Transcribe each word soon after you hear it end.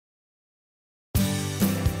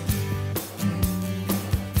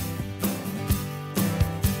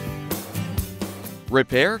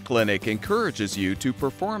Repair Clinic encourages you to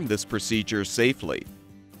perform this procedure safely.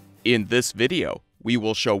 In this video, we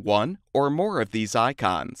will show one or more of these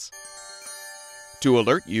icons to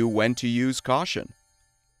alert you when to use caution.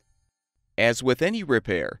 As with any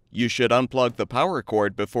repair, you should unplug the power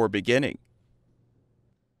cord before beginning.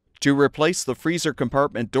 To replace the freezer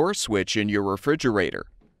compartment door switch in your refrigerator,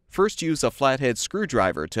 first use a flathead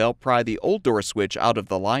screwdriver to help pry the old door switch out of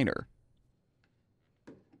the liner.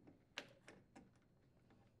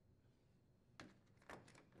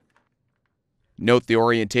 Note the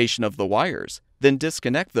orientation of the wires, then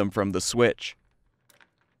disconnect them from the switch.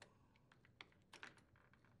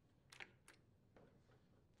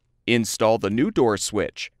 Install the new door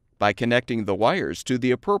switch by connecting the wires to the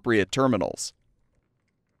appropriate terminals.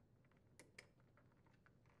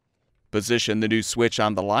 Position the new switch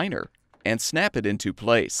on the liner and snap it into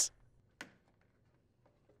place.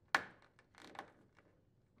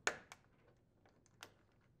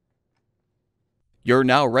 You're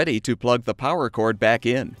now ready to plug the power cord back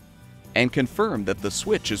in and confirm that the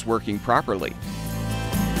switch is working properly.